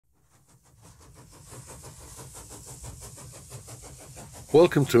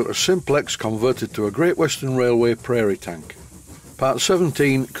Welcome to a Simplex converted to a Great Western Railway Prairie tank. Part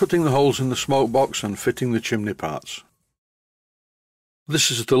 17, cutting the holes in the smoke box and fitting the chimney parts. This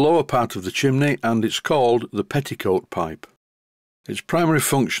is the lower part of the chimney and it's called the petticoat pipe. Its primary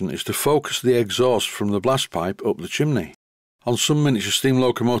function is to focus the exhaust from the blast pipe up the chimney. On some miniature steam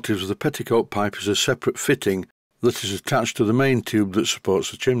locomotives, the petticoat pipe is a separate fitting that is attached to the main tube that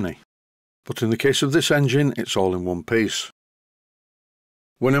supports the chimney. But in the case of this engine, it's all in one piece.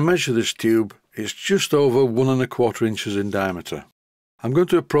 When I measure this tube, it's just over 1¼ inches in diameter. I'm going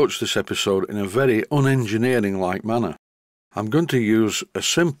to approach this episode in a very unengineering-like manner. I'm going to use a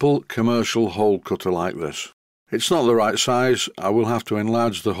simple commercial hole cutter like this. It's not the right size, I will have to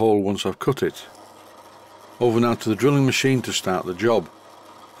enlarge the hole once I've cut it. Over now to the drilling machine to start the job.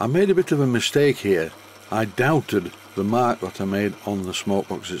 I made a bit of a mistake here. I doubted the mark that I made on the smoke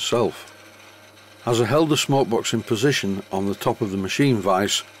box itself. As I held the smoke box in position on the top of the machine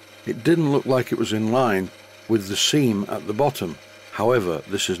vise, it didn't look like it was in line with the seam at the bottom. However,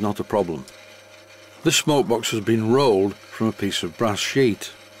 this is not a problem. This smoke box has been rolled from a piece of brass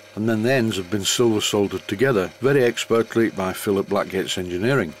sheet, and then the ends have been silver soldered together very expertly by Philip Blackgate's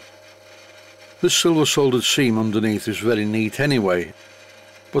engineering. This silver soldered seam underneath is very neat anyway,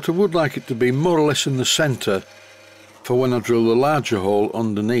 but I would like it to be more or less in the centre for when I drill the larger hole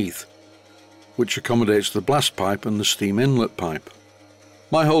underneath, which accommodates the blast pipe and the steam inlet pipe.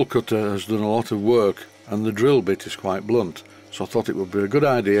 My hole cutter has done a lot of work and the drill bit is quite blunt, so I thought it would be a good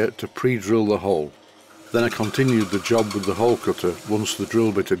idea to pre-drill the hole. Then I continued the job with the hole cutter once the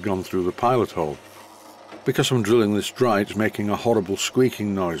drill bit had gone through the pilot hole. Because I'm drilling this dry, it's making a horrible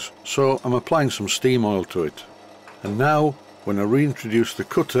squeaking noise, so I'm applying some steam oil to it. And now, when I reintroduce the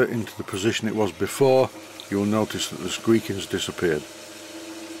cutter into the position it was before, you will notice that the squeaking's disappeared.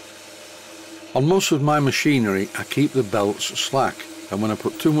 On most of my machinery, I keep the belts slack, and when I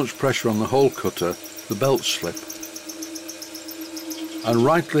put too much pressure on the hole cutter, the belts slip. And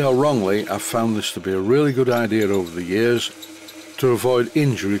rightly or wrongly, I've found this to be a really good idea over the years to avoid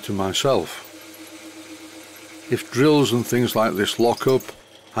injury to myself. If drills and things like this lock up,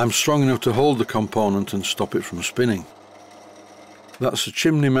 I'm strong enough to hold the component and stop it from spinning. That's a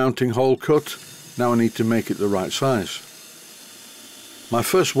chimney mounting hole cut. Now I need to make it the right size. My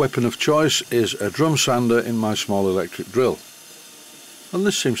first weapon of choice is a drum sander in my small electric drill. And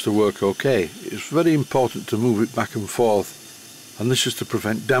this seems to work okay. It's very important to move it back and forth, and this is to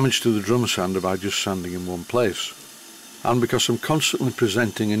prevent damage to the drum sander by just sanding in one place. And because I'm constantly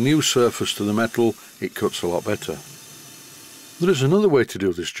presenting a new surface to the metal, it cuts a lot better. There is another way to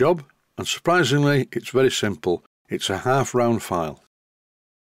do this job, and surprisingly, it's very simple. It's a half-round file.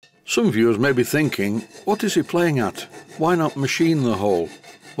 Some viewers may be thinking, what is he playing at? Why not machine the hole?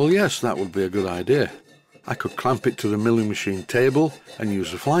 Well, yes, that would be a good idea. I could clamp it to the milling machine table and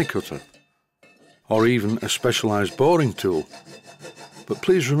use a fly cutter, or even a specialised boring tool. But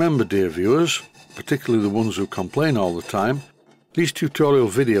please remember, dear viewers, particularly the ones who complain all the time, these tutorial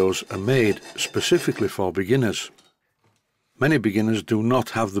videos are made specifically for beginners. Many beginners do not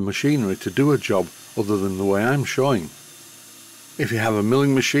have the machinery to do a job other than the way I'm showing. If you have a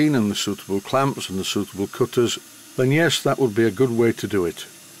milling machine and the suitable clamps and the suitable cutters, then yes, that would be a good way to do it.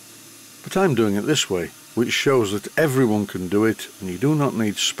 But I'm doing it this way, which shows that everyone can do it and you do not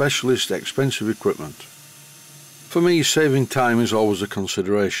need specialist expensive equipment. For me, saving time is always a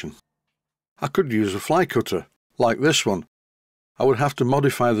consideration. I could use a fly cutter, like this one. I would have to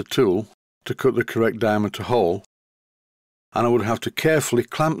modify the tool to cut the correct diameter hole, and I would have to carefully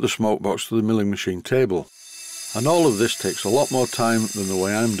clamp the smoke box to the milling machine table. And all of this takes a lot more time than the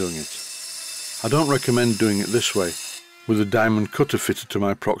way I'm doing it. I don't recommend doing it this way, with a diamond cutter fitted to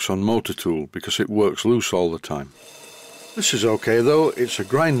my Proxon motor tool, because it works loose all the time. This is okay though, it's a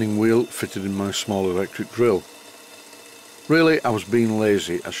grinding wheel fitted in my small electric drill. Really, I was being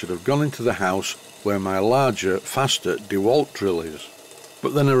lazy. I should have gone into the house where my larger, faster DeWalt drill is.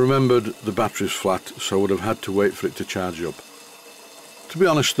 But then I remembered the battery's flat, so I would have had to wait for it to charge up. To be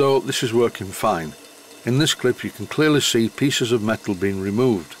honest though, this is working fine. In this clip you can clearly see pieces of metal being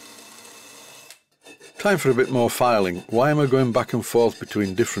removed. Time for a bit more filing. Why am I going back and forth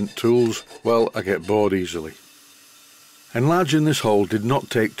between different tools? Well, I get bored easily. Enlarging this hole did not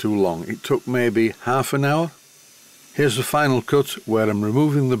take too long. It took maybe half an hour. Here's the final cut where I'm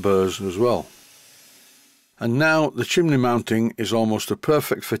removing the burs as well. And now the chimney mounting is almost a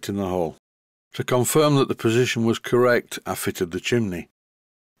perfect fit in the hole. To confirm that the position was correct, I fitted the chimney.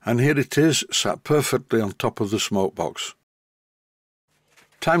 And here it is, sat perfectly on top of the smoke box.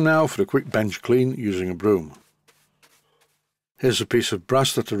 Time now for a quick bench clean using a broom. Here's a piece of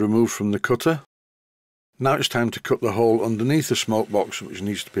brass that I removed from the cutter. Now it's time to cut the hole underneath the smoke box, which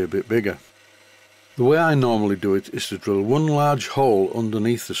needs to be a bit bigger. The way I normally do it is to drill one large hole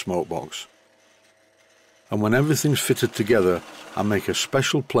underneath the smoke box. And when everything's fitted together, I make a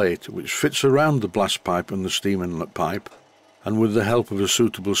special plate which fits around the blast pipe and the steam inlet pipe, and with the help of a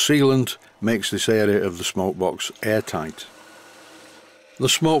suitable sealant makes this area of the smoke box airtight. The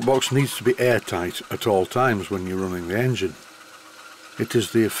smoke box needs to be airtight at all times when you're running the engine. It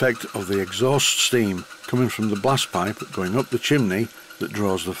is the effect of the exhaust steam coming from the blast pipe going up the chimney that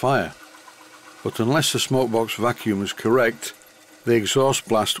draws the fire. But unless the smoke box vacuum is correct, the exhaust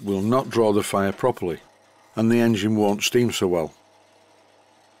blast will not draw the fire properly, and the engine won't steam so well.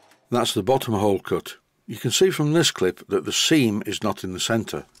 That's the bottom hole cut. You can see from this clip that the seam is not in the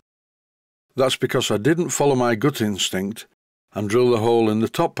centre. That's because I didn't follow my gut instinct and drill the hole in the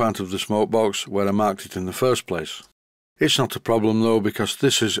top part of the smoke box where I marked it in the first place. It's not a problem though, because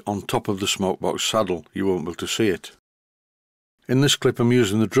this is on top of the smoke box saddle, you won't be able to see it. In this clip I'm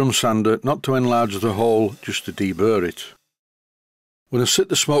using the drum sander not to enlarge the hole, just to deburr it. When I sit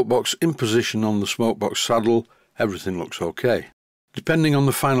the smoke box in position on the smoke box saddle, everything looks okay. Depending on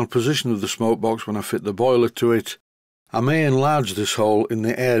the final position of the smoke box when I fit the boiler to it, I may enlarge this hole in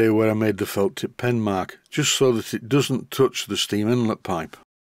the area where I made the felt tip pen mark, just so that it doesn't touch the steam inlet pipe.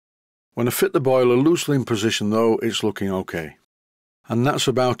 When I fit the boiler loosely in position though, it's looking okay. And that's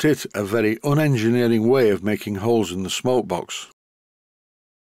about it, a very unengineering way of making holes in the smoke box.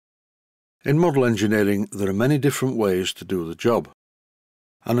 In model engineering there are many different ways to do the job.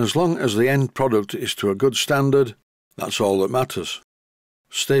 And as long as the end product is to a good standard, that's all that matters.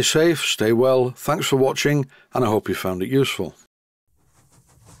 Stay safe, stay well, thanks for watching, and I hope you found it useful.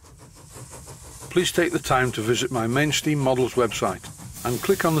 Please take the time to visit my Mainsteam Models website and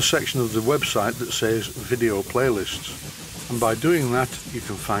click on the section of the website that says Video Playlists. And by doing that, you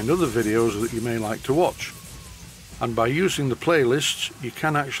can find other videos that you may like to watch. And by using the playlists, you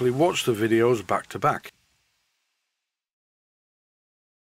can actually watch the videos back to back.